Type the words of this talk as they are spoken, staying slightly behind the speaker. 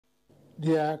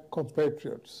Dear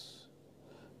compatriots,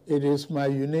 it is my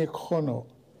unique honor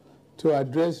to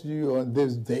address you on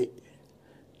this day.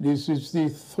 This is the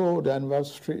third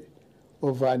anniversary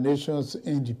of our nation's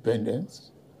independence,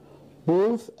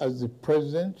 both as the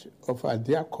president of our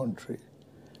dear country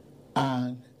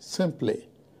and simply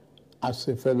as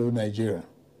a fellow Nigerian.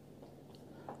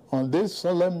 On this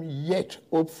solemn yet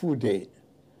hopeful day,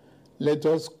 let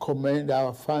us commend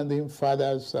our founding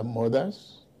fathers and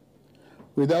mothers.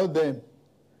 Without them,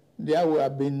 there would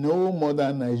have been no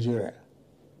modern Nigeria.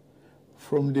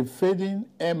 From the fading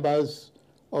embers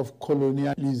of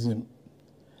colonialism,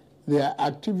 their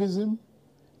activism,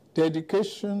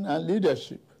 dedication, and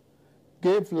leadership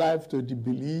gave life to the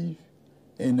belief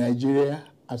in Nigeria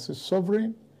as a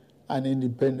sovereign and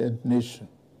independent nation.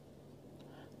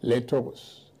 Let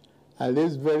us, at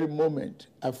this very moment,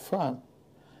 affirm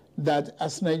that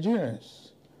as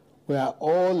Nigerians, we are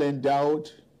all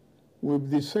endowed with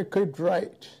the sacred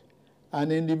right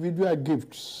and individual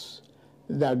gifts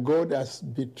that God has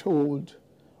bestowed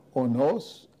on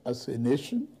us as a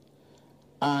nation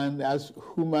and as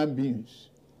human beings.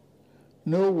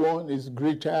 No one is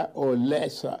greater or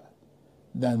lesser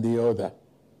than the other.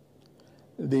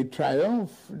 The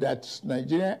triumph that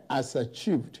Nigeria has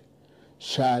achieved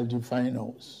shall define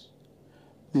us.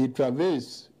 The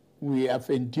travails we have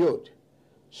endured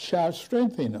shall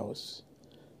strengthen us,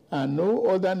 and no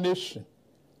other nation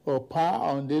or power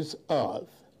on this earth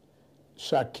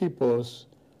shall keep us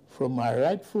from our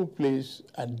rightful place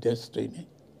and destiny.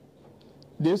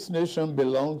 This nation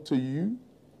belongs to you,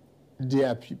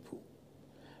 dear people.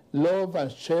 Love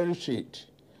and cherish it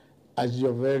as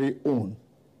your very own.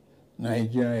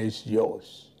 Nigeria is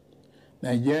yours.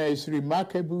 Nigeria is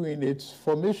remarkable in its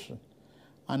formation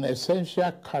and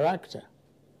essential character.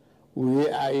 We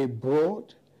are a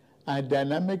broad and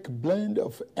dynamic blend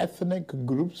of ethnic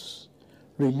groups,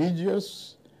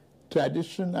 religious,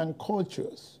 tradition, and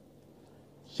cultures.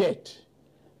 Yet,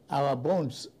 our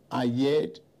bonds are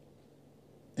yet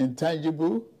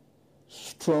intangible,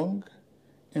 strong,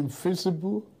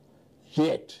 invisible,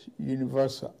 yet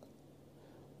universal.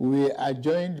 We are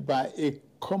joined by a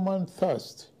common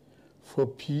thirst for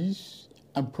peace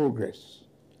and progress,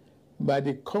 by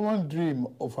the common dream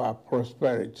of our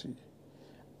prosperity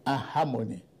and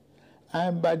harmony,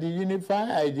 and by the unified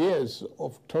ideas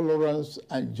of tolerance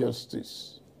and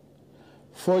justice,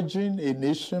 forging a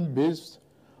nation based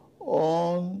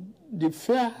on the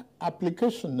fair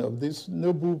application of these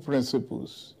noble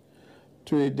principles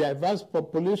to a diverse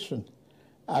population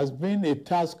has been a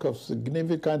task of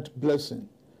significant blessing,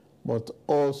 but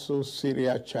also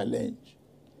serious challenge.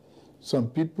 Some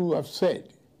people have said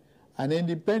an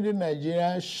independent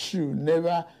Nigeria should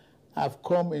never have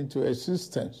come into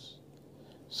existence.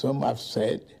 Some have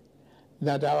said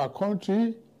that our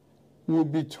country will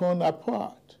be torn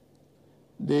apart.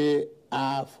 They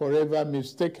are forever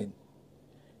mistaken.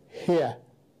 Here,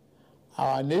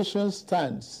 our nation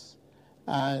stands,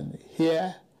 and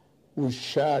here we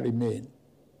shall remain.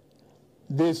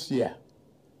 This year,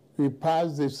 we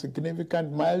passed a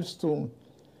significant milestone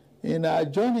in our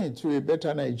journey to a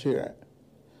better Nigeria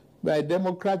by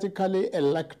democratically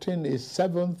electing a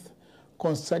seventh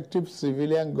consecutive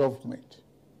civilian government.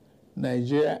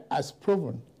 Nigeria has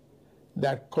proven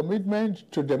that commitment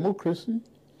to democracy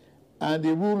and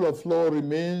the rule of law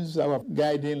remains our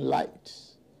guiding light.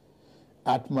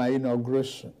 At my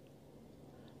inauguration,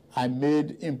 I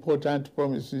made important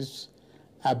promises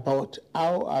about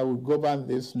how I would govern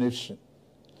this nation.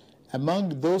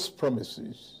 Among those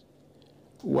promises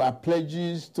were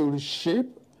pledges to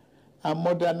reshape and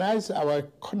modernize our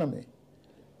economy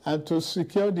and to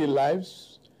secure the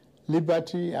lives,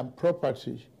 liberty, and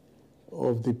property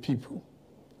of the people.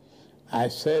 I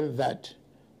said that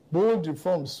bold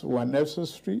reforms were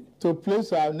necessary to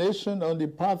place our nation on the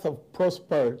path of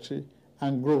prosperity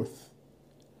and growth.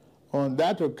 On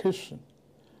that occasion,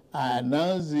 I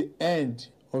announced the end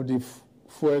of the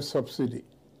fuel subsidy.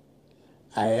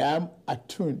 I am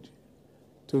attuned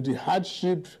to the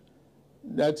hardship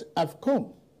that have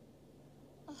come.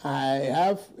 I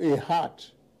have a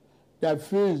heart that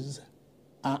feels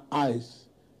and eyes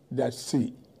that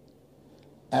see.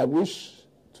 I wish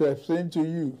to explain to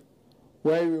you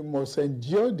why we must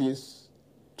endure this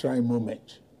trying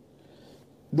moment.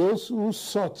 Those who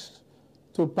sought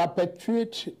to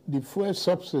perpetuate the fuel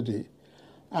subsidy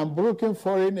and broken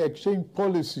foreign exchange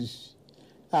policies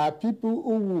are people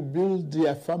who will build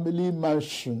their family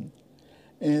mansion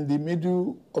in the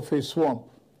middle of a swamp.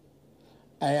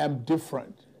 I am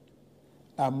different.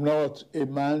 I'm not a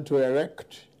man to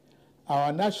erect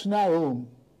our national home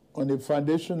on a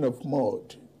foundation of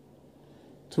mud.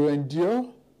 To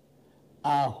endure,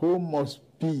 our home must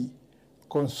be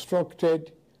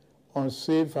constructed on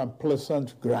safe and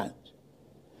pleasant ground.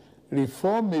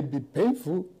 Reform may be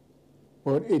painful,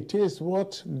 but it is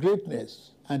what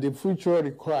greatness and the future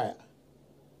require.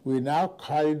 We now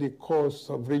carry the cost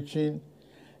of reaching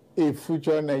a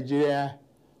future Nigeria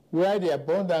where the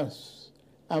abundance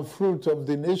and fruit of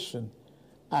the nation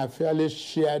are fairly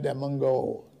shared among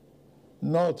all,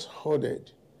 not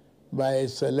hoarded by a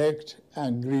select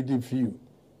and greedy few.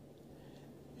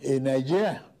 A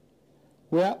Nigeria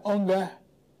where hunger,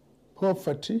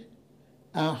 poverty,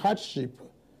 and hardship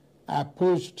are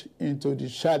pushed into the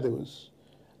shadows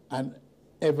and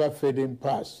ever-fading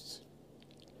past.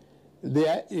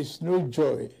 There is no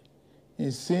joy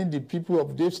in seeing the people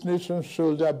of this nation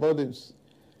shoulder burdens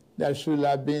that should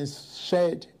have been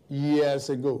shared years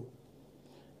ago.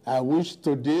 I wish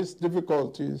today's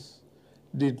difficulties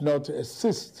did not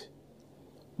exist,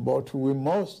 but we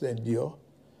must endure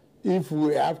if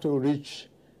we have to reach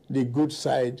the good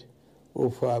side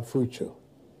of our future.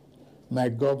 My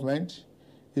government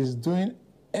is doing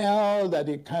all that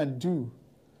it can do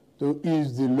to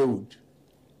ease the load.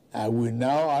 I will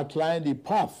now outline the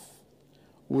path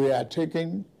we are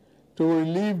taking to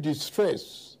relieve the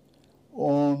stress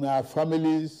on our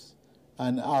families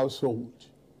and households.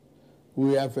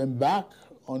 We have embarked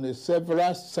on a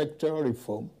several sector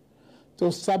reform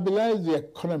to stabilize the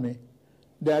economy,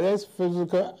 direct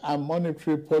physical and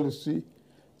monetary policy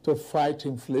to fight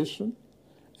inflation,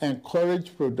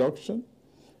 encourage production,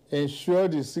 ensure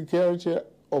the security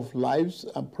of lives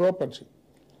and property,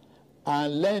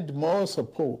 and lend more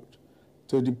support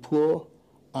to the poor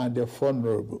and the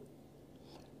vulnerable.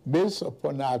 Based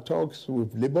upon our talks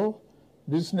with labor,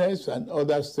 business, and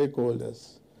other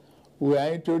stakeholders, we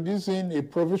are introducing a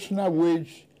provisional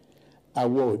wage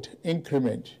award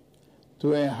increment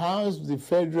to enhance the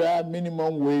federal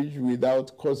minimum wage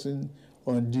without causing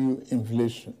undue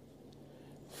inflation.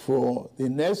 For the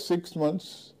next 6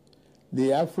 months,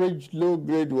 the average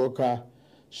low-grade worker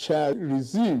shall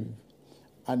receive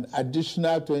an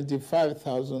additional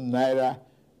 25,000 naira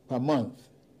per month.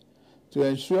 To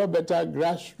ensure better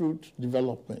grassroots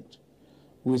development,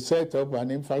 we set up an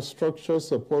infrastructure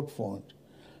support fund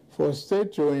for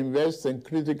states to invest in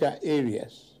critical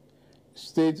areas.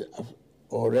 States have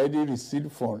already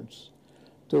received funds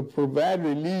to provide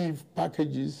relief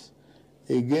packages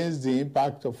against the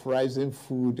impact of rising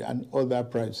food and other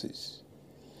prices.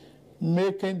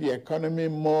 Making the economy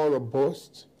more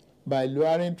robust by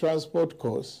lowering transport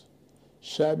costs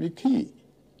shall be key.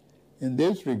 In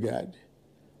this regard,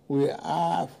 we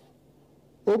have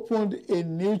opened a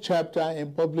new chapter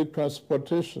in public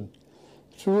transportation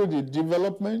through the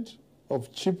development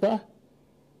of cheaper,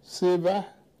 safer,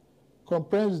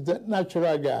 compressed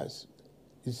natural gas,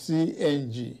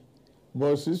 CNG,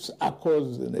 buses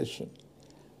across the nation.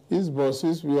 These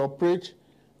buses will operate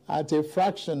at a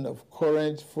fraction of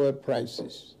current fuel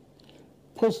prices,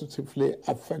 positively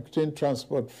affecting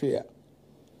transport fare.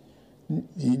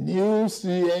 The new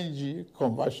CNG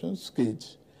conversion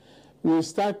kits will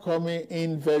start coming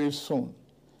in very soon,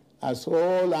 as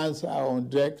all hands are on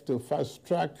deck to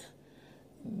fast-track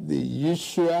the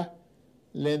usual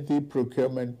lengthy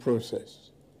procurement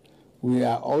process. We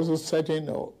are also setting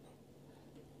up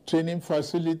training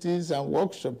facilities and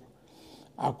workshops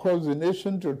across the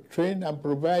nation to train and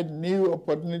provide new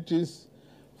opportunities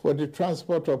for the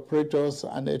transport operators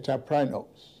and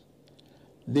entrepreneurs.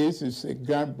 This is a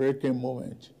groundbreaking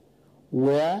moment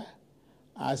where,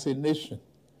 as a nation,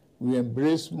 we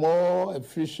embrace more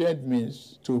efficient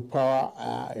means to power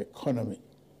our economy.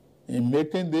 In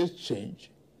making this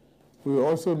change, we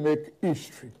also make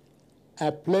history.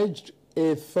 I pledged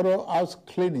a thorough house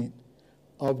cleaning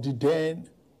of the den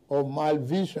of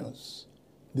malvisions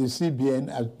the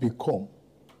CBN has become.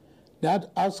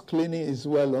 That house cleaning is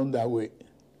well underway.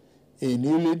 A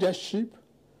new leadership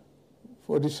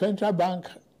for the central bank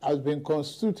has been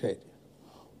constituted.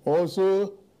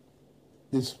 Also,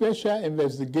 the special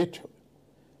investigator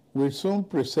will soon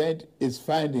present its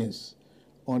findings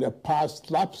on the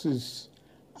past lapses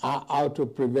and how to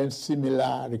prevent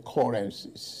similar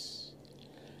recurrences.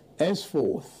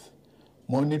 Henceforth,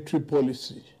 monetary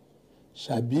policy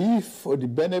shall be for the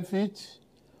benefit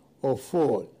of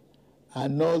all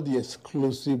and not the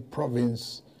exclusive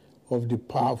province of the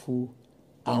powerful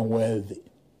and wealthy.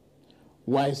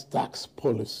 Wise tax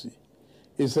policy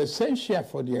is essential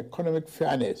for the economic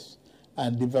fairness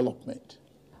and development.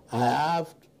 I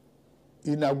have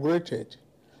inaugurated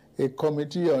a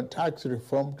committee on tax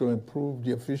reform to improve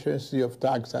the efficiency of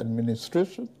tax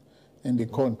administration in the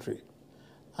country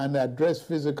and address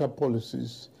fiscal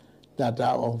policies that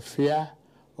are unfair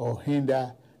or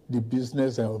hinder the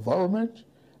business environment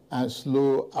and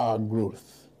slow our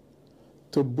growth.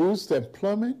 To boost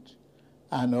employment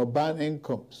and urban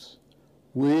incomes,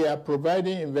 we are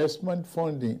providing investment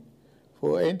funding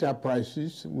for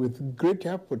enterprises with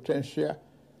greater potential.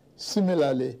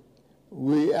 Similarly,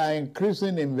 we are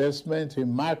increasing investment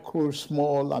in micro,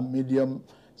 small, and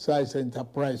medium-sized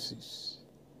enterprises.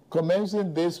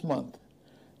 Commencing this month,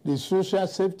 the social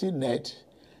safety net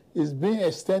is being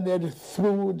extended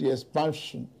through the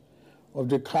expansion of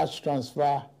the cash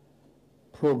transfer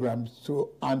programs to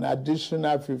an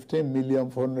additional 15 million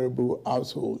vulnerable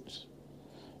households.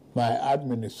 My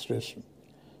administration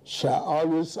shall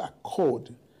always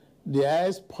accord the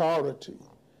highest priority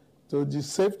to the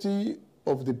safety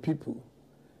of the people.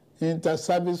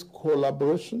 Inter-service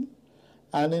collaboration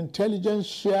and intelligence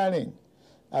sharing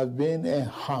have been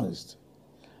enhanced.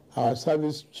 Our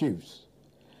service chiefs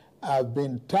have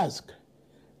been tasked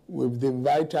with the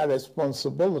vital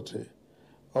responsibility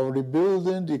of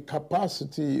rebuilding the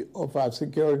capacity of our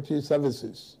security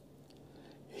services.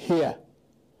 Here,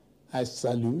 I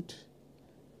salute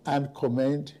and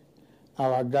commend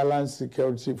our gallant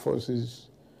security forces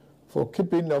for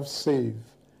keeping us safe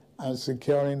and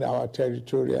securing our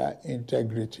territorial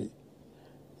integrity.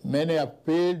 Many have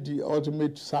paid the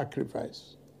ultimate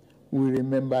sacrifice. We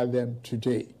remember them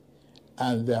today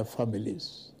and their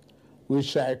families. We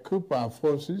shall equip our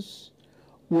forces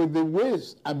with the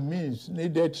ways and means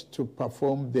needed to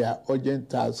perform their urgent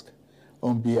task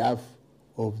on behalf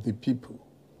of the people.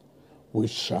 We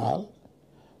shall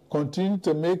continue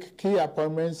to make key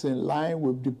appointments in line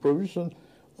with the provision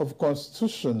of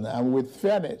Constitution and with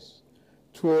fairness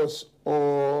towards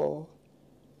all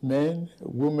men,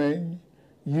 women,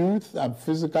 youth, and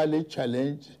physically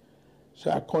challenged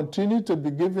shall continue to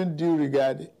be given due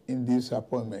regard in these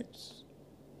appointments.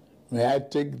 May I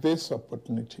take this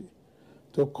opportunity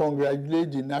to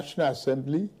congratulate the National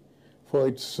Assembly for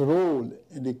its role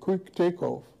in the quick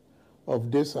takeoff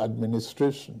of this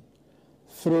administration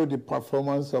through the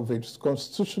performance of its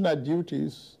constitutional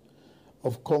duties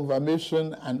of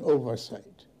confirmation and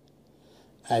oversight.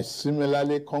 I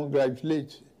similarly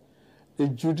congratulate the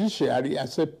judiciary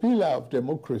as a pillar of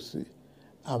democracy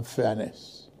and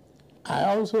fairness. I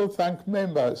also thank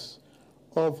members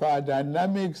of our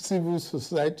dynamic civil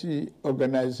society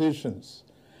organizations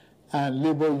and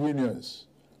labor unions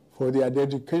for their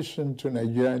dedication to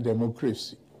Nigerian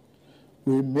democracy.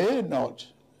 We may not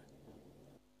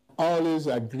always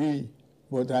agree,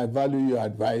 but I value your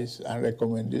advice and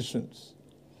recommendations.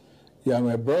 You are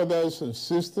my brothers and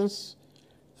sisters,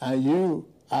 and you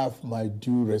have my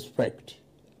due respect.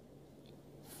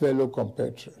 Fellow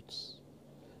compatriots,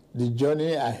 the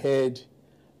journey ahead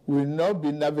will not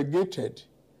be navigated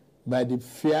by the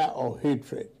fear or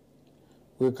hatred.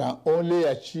 We can only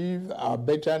achieve our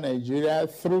better Nigeria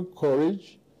through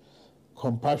courage,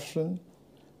 compassion,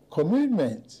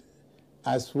 commitment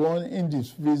as one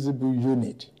indivisible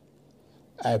unit.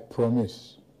 I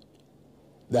promise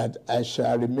that I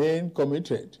shall remain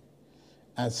committed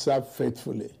and serve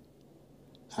faithfully.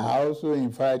 I also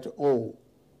invite all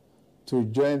to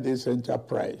join this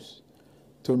enterprise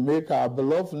to make our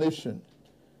beloved nation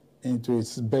into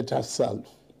its better self.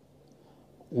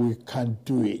 We can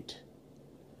do it.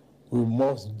 We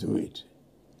must do it.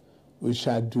 We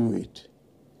shall do it.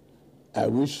 I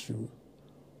wish you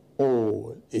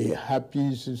all a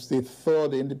happy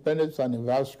 63rd Independence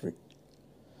Anniversary.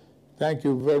 Thank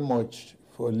you very much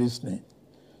for listening.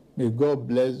 May God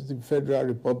bless the Federal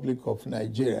Republic of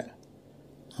Nigeria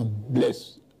and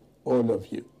bless all of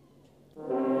you.